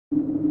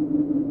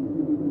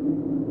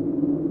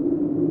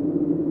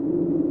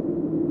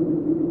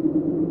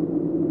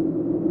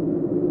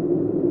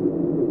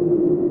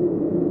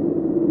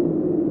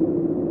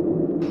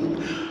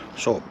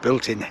So,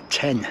 built in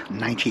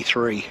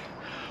 1093,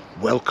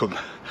 welcome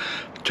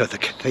to the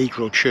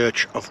Cathedral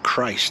Church of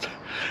Christ,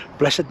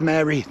 Blessed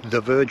Mary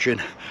the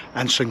Virgin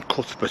and St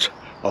Cuthbert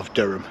of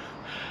Durham,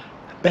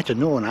 better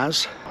known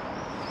as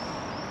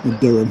the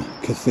Durham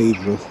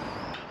Cathedral.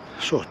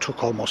 So it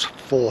took almost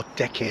 4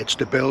 decades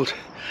to build,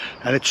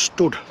 and it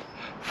stood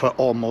for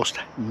almost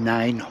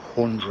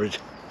 900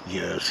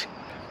 years.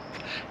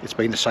 It's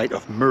been the site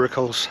of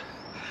miracles,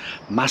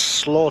 mass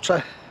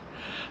slaughter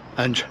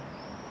and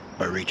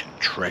buried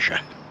treasure,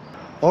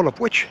 all of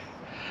which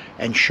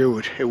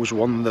ensured it was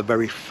one of the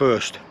very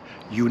first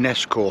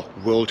UNESCO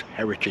World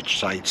Heritage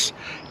sites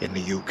in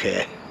the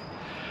UK.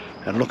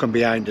 And looking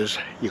behind us,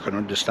 you can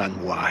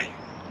understand why.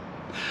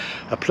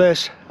 A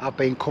place I've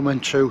been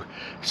coming to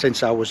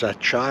since I was a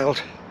child.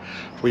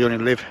 We only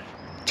live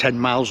 10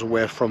 miles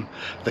away from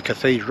the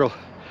cathedral,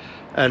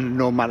 and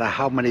no matter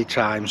how many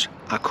times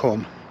I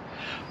come,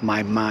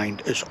 my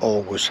mind is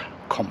always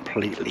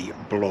completely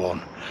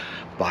blown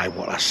by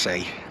what I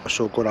see.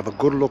 So we're going to have a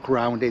good look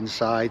round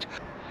inside.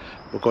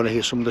 We're going to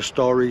hear some of the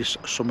stories,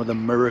 some of the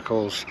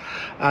miracles,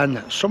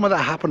 and some of the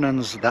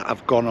happenings that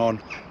have gone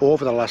on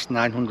over the last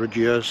 900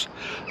 years.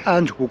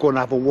 And we're going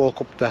to have a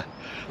walk up the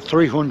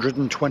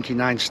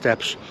 329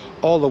 steps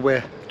all the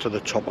way to the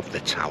top of the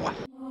tower.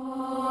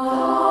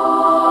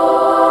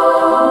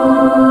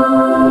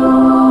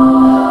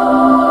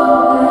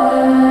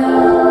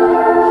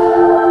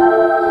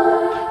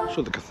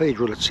 So the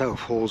cathedral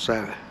itself holds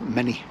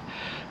many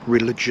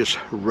religious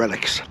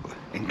relics,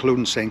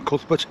 including St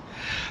Cuthbert,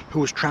 who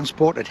was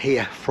transported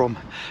here from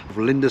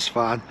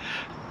Lindisfarne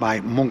by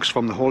monks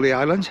from the Holy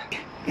Island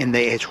in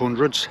the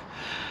 800s.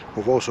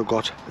 We've also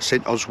got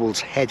St Oswald's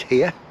head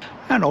here,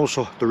 and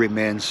also the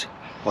remains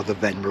of the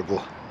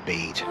Venerable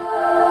Bede.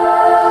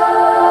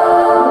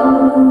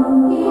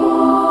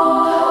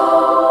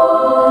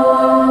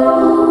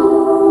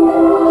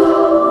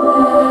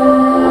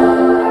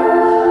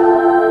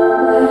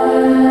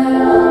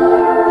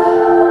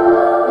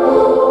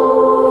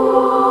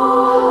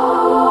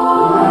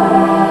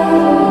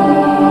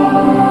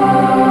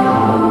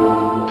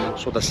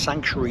 The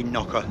sanctuary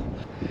knocker,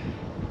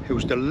 who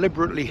was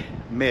deliberately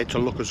made to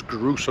look as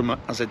gruesome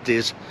as it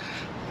is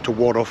to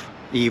ward off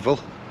evil.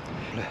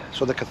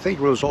 So the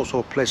cathedral is also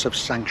a place of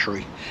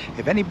sanctuary.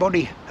 If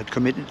anybody had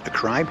committed a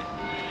crime,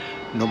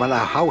 no matter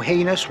how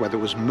heinous, whether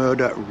it was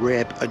murder,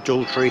 rape,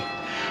 adultery,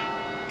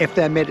 if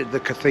they made it to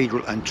the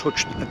cathedral and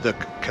touched the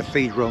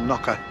cathedral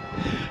knocker,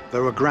 they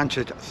were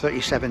granted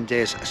 37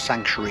 days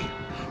sanctuary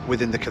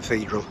within the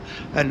cathedral,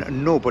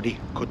 and nobody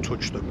could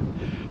touch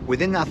them.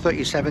 Within that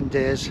 37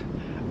 days,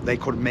 they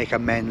could make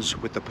amends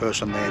with the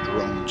person they had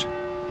wronged.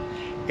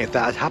 If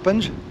that had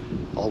happened,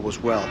 all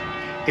was well.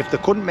 If they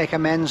couldn't make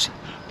amends,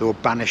 they were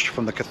banished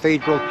from the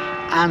cathedral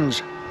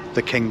and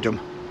the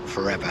kingdom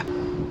forever.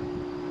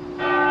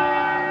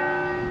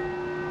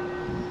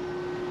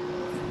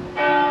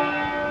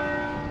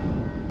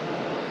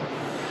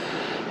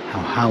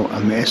 How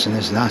amazing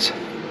is that?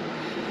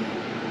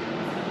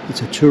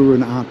 It's a Turin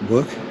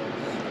artwork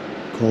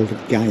called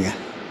Gaia,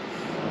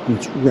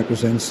 which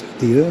represents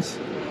the Earth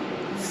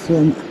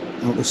from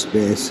outer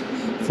space,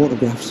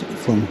 photographs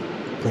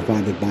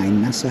provided by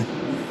NASA,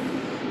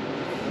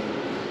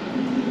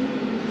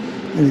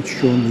 and it's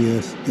shown the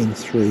Earth in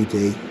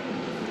 3D.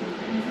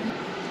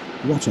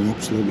 What an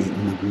absolutely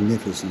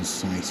magnificent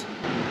sight.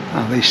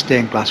 And these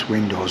stained glass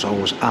windows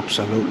always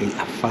absolutely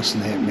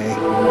fascinate me.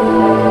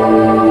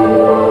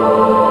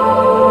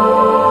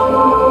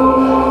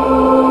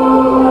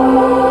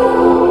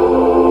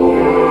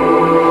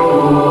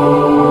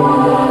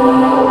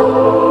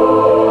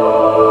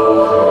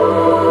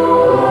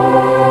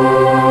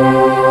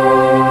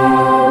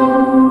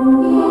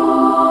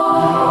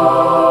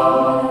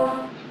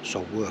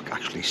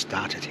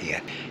 Started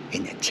here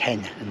in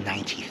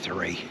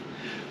 1093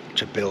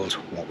 to build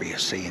what we are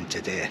seeing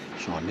today.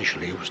 So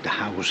initially it was to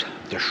house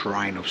the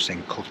Shrine of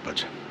St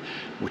Cuthbert,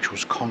 which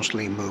was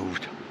constantly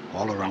moved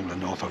all around the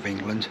north of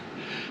England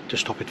to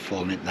stop it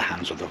falling into the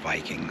hands of the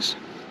Vikings.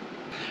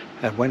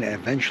 And when it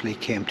eventually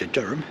came to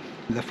Durham,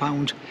 they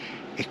found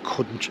it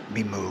couldn't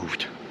be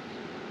moved.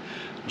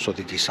 So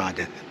they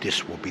decided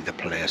this would be the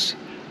place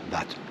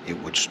that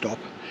it would stop.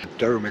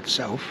 Durham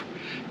itself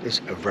is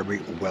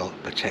very well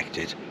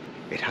protected.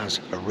 It has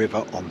a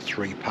river on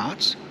 3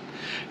 parts,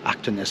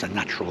 acting as a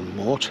natural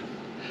moat,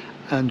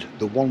 and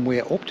the one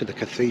way up to the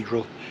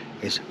cathedral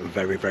is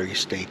very, very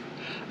steep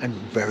and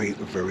very,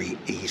 very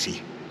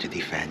easy to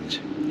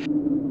defend.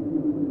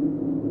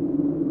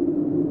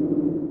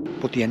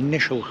 But the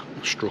initial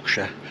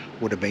structure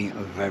would have been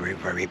very,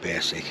 very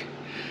basic.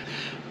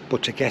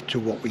 But to get to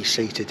what we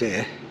see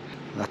today,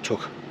 that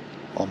took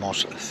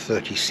almost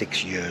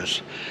 36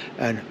 years,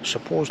 and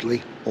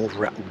supposedly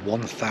over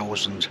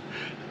 1,000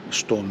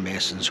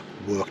 stonemasons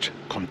worked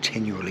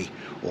continually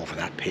over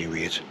that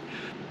period.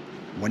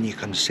 When you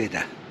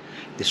consider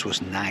this was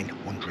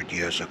 900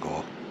 years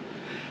ago,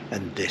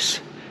 and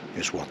this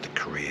is what they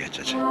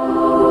created.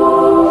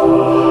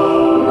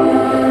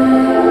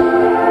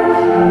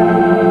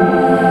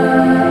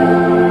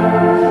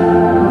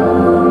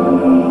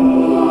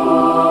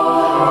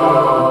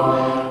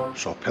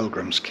 So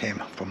pilgrims came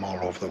from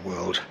all over the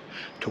world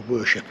to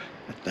worship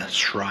at the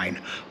Shrine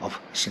of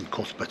St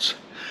Cuthbert,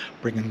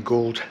 bringing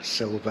gold,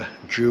 silver,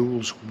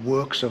 jewels,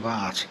 works of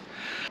art.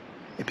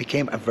 It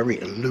became a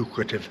very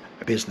lucrative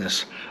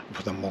business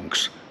for the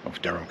monks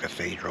of Durham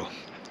Cathedral.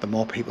 The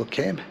more people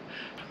came,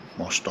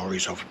 more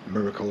stories of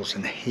miracles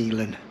and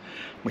healing,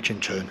 which in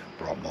turn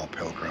brought more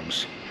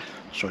pilgrims.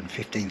 So in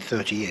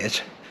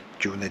 1538,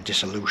 during the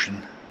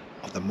dissolution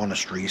of the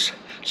monasteries,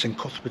 St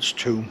Cuthbert's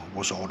tomb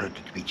was ordered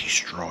to be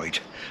destroyed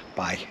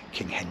by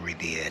King Henry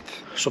VIII.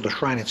 So the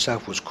shrine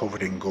itself was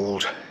covered in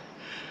gold,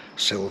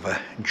 silver,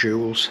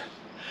 jewels,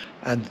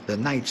 and the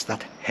knights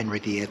that Henry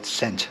VIII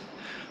sent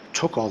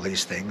took all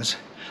these things.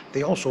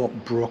 They also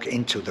broke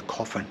into the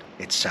coffin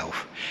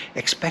itself,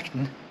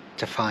 expecting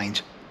to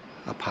find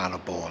a pile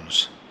of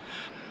bones.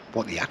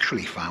 What they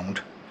actually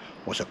found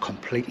was a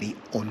completely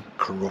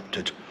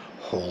uncorrupted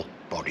whole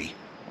body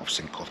of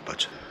St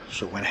Cuthbert.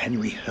 So when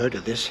Henry heard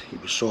of this, he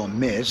was so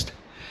amazed,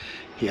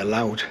 he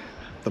allowed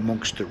the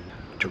monks to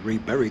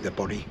rebury the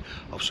body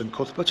of St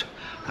Cuthbert,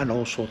 and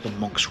also the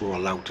monks were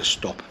allowed to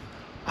stop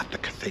at the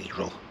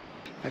cathedral.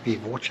 If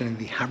you've watched any of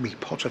the Harry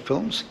Potter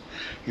films,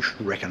 you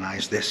should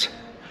recognise this.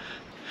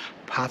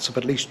 Parts of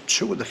at least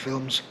 2 of the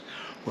films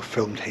were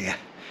filmed here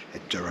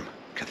at Durham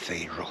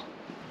Cathedral.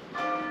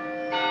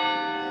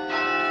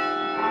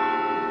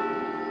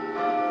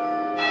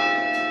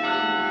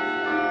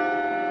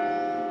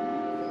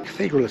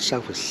 The cathedral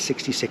itself is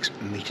 66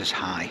 metres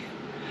high,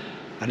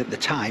 and at the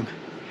time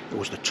it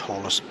was the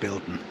tallest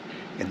building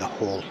in the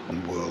whole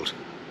world.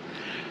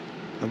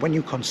 And when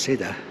you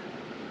consider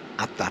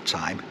at that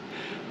time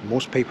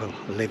most people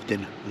lived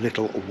in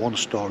little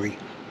 1-storey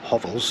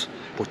hovels,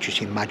 but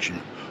just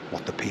imagine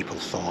what the people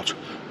thought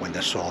when they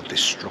saw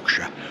this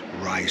structure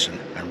rising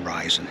and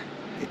rising.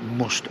 It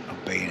must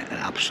have been an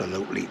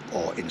absolutely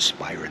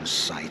awe-inspiring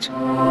sight.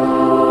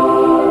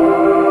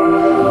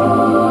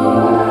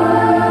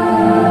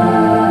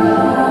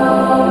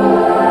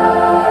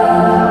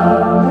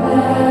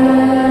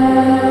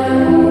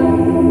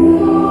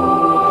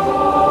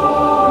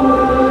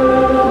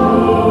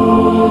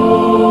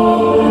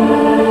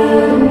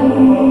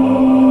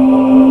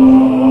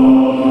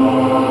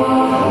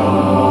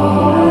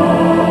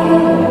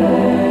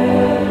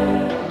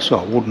 So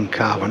a wooden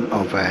carving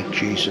of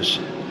Jesus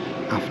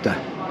after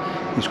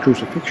his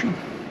crucifixion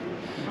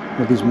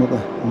with his mother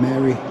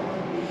Mary,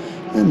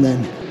 and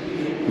then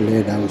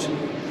laid out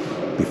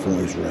before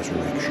his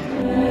resurrection.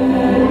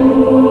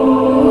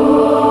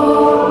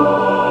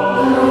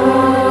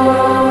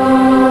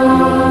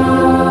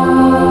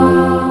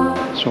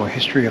 So a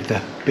history of the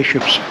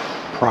bishops,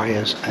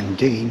 priors and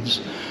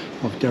deans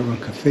of Durham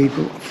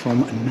Cathedral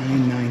from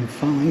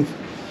 995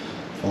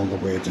 all the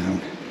way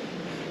down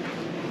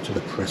to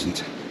the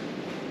present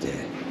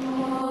day.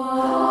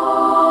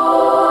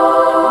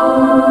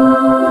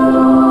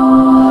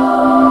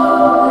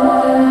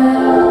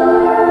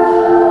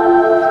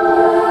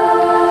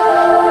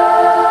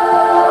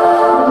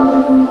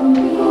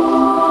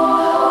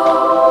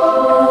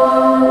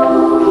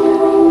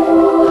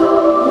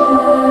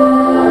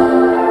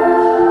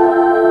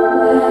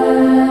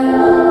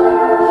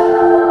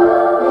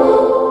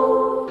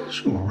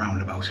 So we're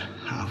around about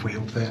halfway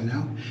up there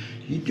now.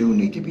 You do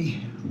need to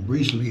be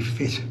reasonably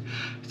fit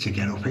to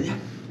get up here,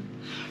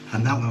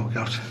 and now we've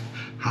got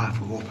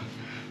halfway up,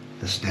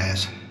 the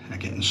stairs are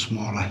getting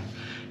smaller,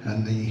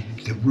 and the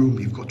room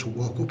you've got to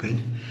walk up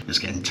in is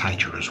getting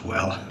tighter as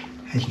well.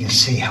 And you can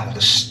see how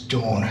the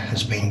stone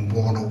has been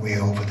worn away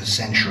over the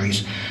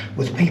centuries,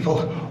 with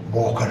people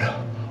walking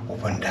up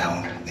and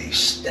down these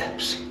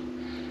steps.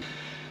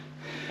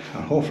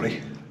 And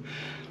hopefully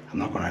I'm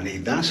not going to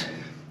need that.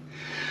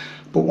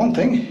 But one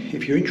thing,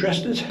 if you're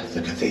interested,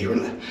 the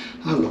cathedral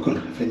are looking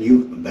for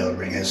new bell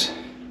ringers.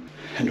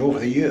 And over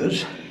the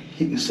years,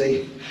 you can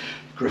see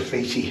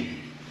graffiti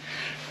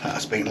that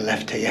has been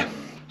left here.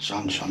 So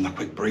I'm just on the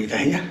quick breather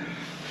here,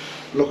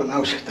 looking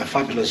out at the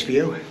fabulous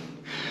view.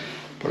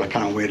 But I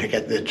can't wait to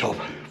get to the top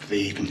for the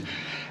even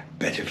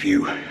better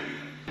view.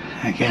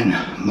 Again,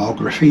 more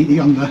graffiti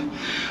on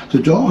the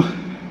door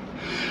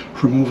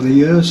from over the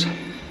years.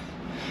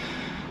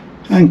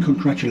 And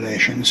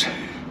congratulations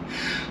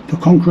for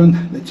conquering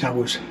the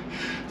tower's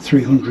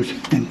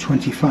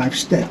 325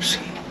 steps.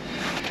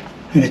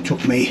 And it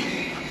took me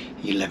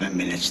 11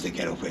 minutes to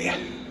get up here,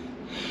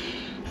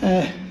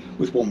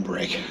 with one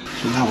break.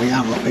 So now we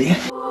are up here.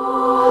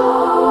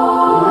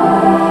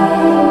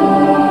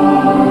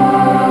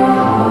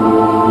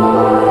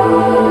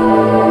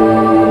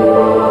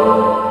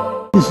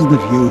 This is the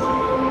view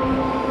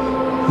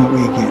that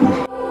we're getting.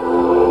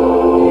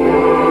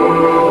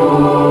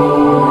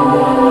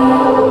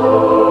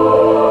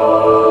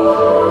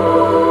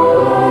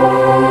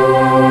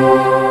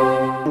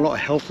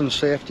 Health and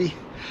safety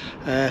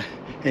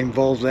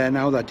involved there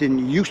now that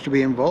didn't used to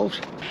be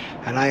involved,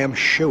 and I am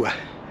sure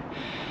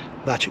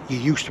that you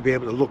used to be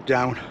able to look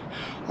down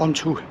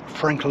onto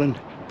Franklin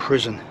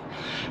Prison,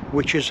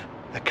 which is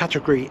a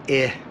category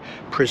A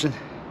prison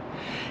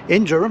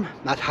in Durham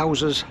that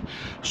houses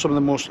some of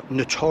the most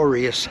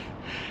notorious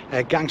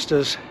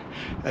gangsters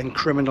and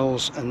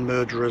criminals and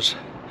murderers,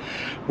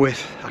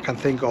 with, I can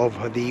think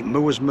of the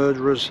Moors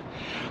murderers,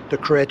 the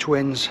Cray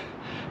twins,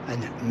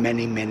 and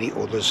many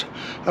others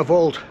have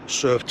all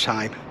served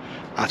time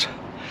at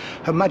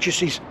Her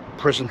Majesty's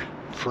Prison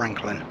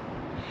Franklin.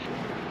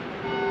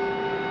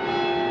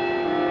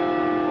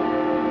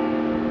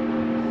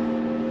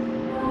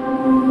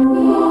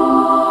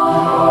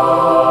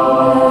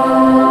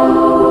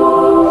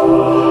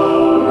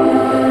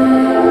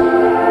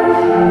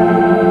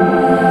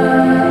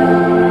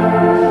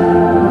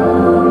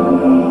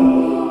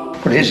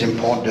 But it is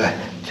important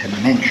to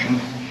mention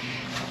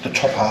the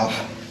top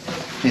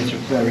half is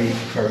very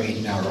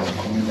narrow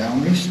coming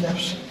down these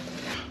steps.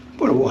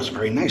 But it was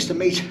very nice to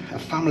meet a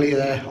family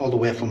there all the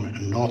way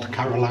from North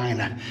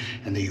Carolina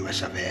in the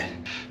US of A.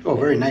 So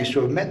very nice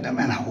to have met them,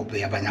 and I hope they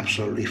have an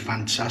absolutely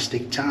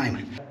fantastic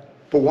time.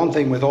 But one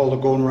thing with all the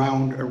going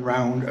round and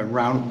round and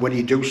round, when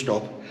you do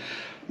stop,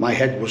 my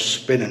head was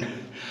spinning.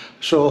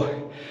 So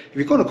if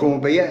you're going to come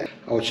over here,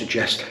 I would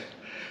suggest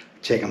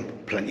taking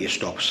plenty of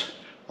stops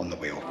on the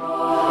way up.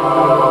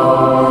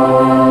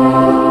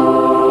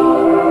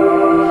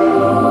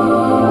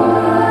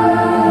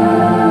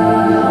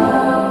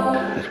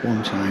 At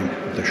one time,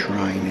 the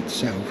shrine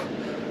itself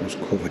was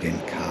covered in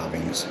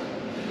carvings,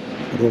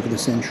 but over the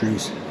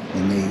centuries,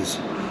 the knees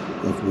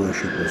of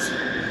worshippers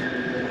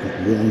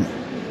have worn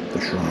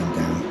the shrine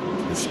down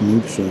to the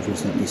smooth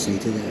surface that we see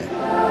today.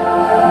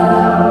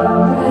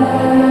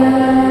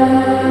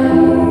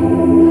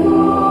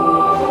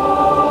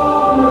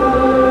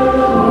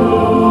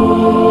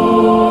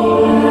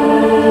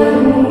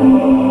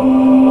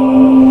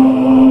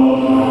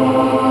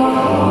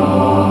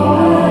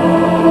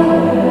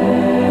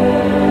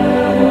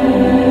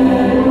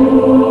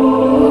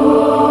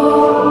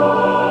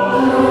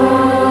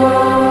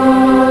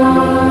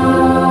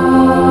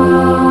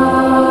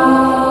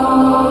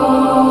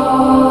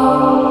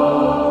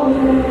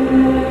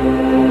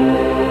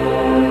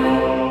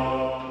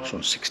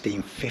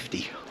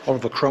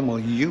 Cromwell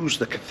used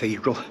the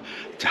cathedral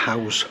to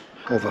house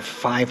over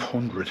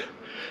 500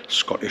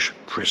 Scottish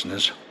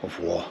prisoners of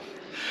war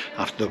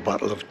after the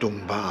Battle of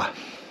Dunbar.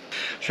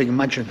 So you can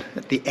imagine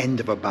at the end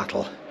of a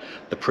battle,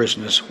 the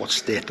prisoners, what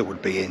state they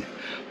would be in.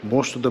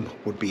 Most of them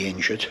would be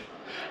injured,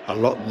 a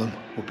lot of them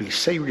would be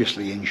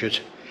seriously injured,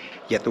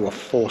 yet they were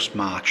forced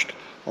marched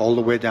all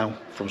the way down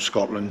from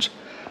Scotland,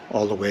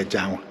 all the way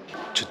down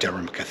to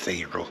Durham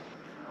Cathedral.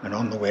 And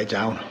on the way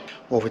down,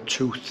 over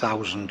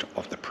 2,000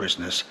 of the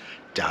prisoners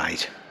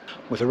died,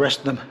 with the rest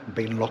of them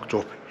being locked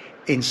up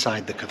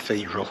inside the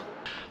cathedral.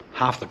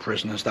 Half the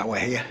prisoners that were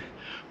here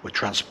were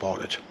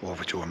transported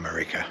over to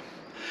America.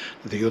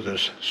 The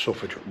others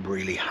suffered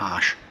really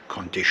harsh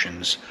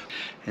conditions.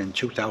 In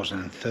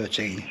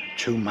 2013,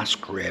 2 mass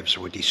graves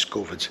were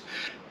discovered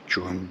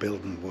during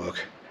building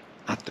work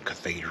at the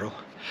cathedral,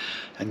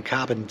 and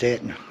carbon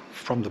dating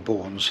from the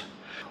bones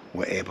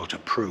were able to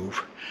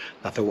prove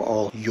that they were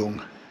all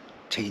young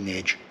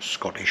teenage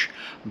Scottish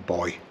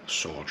boy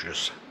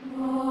soldiers.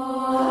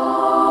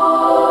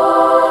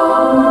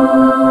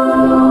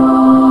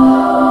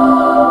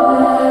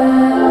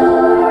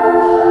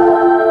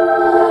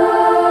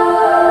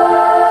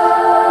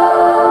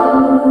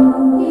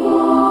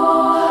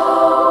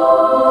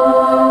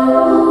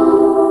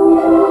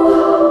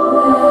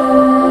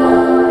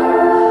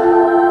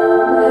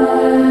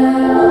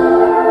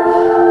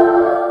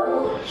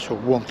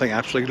 One thing I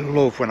absolutely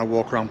love when I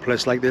walk around a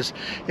place like this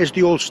is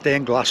the old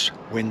stained glass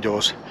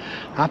windows.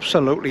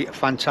 Absolutely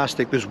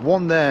fantastic. There's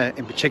one there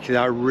in particular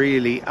I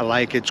really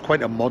like. It's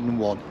quite a modern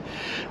one,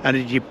 and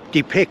it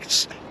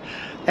depicts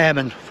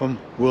airmen from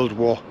World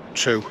War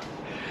II,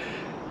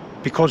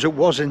 because it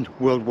was in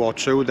World War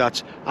II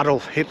that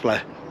Adolf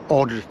Hitler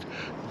ordered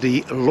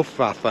the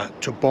Luftwaffe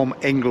to bomb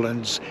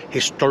England's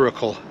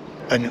historical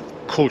and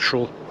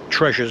cultural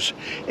treasures,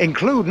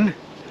 including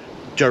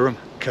Durham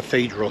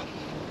Cathedral.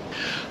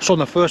 So on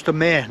the 1st of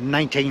May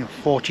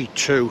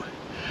 1942,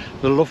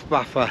 the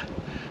Luftwaffe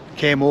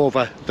came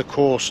over the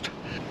coast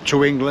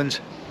to England,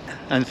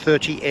 and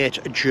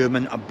 38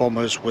 German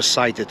bombers were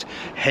sighted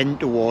heading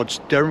towards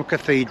Durham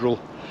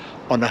Cathedral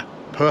on a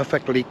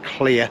perfectly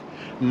clear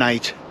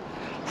night.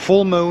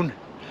 Full moon,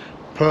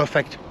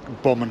 perfect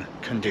bombing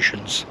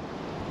conditions.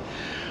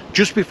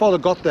 Just before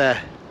they got there,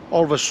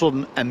 all of a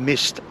sudden a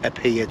mist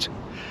appeared,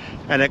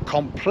 and it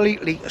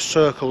completely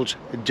circled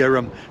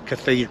Durham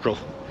Cathedral.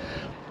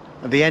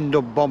 They end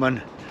up bombing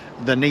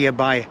the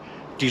nearby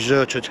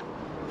deserted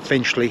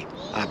Finchley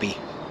Abbey.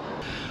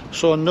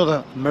 So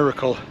another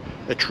miracle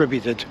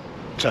attributed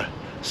to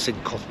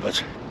St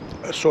Cuthbert.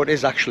 So it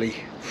is actually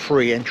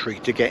free entry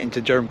to get into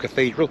Durham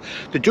Cathedral.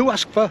 They do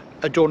ask for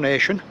a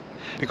donation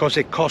because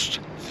it costs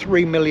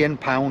 £3 million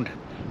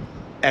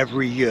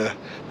every year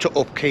to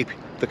upkeep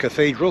the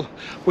cathedral,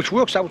 which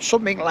works out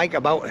something like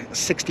about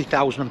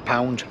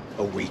 £60,000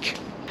 a week.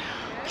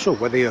 So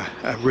whether you're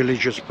a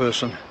religious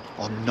person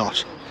or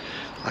not,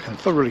 I can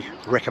thoroughly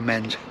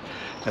recommend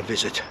a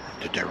visit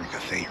to Durham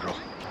Cathedral.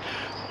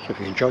 So if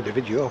you enjoyed the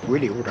video, I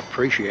really would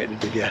appreciate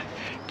it if you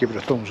give it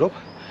a thumbs up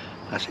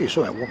I see you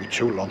soon, it won't be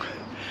too long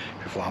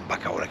before I'm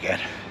back out again.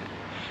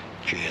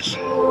 Cheers.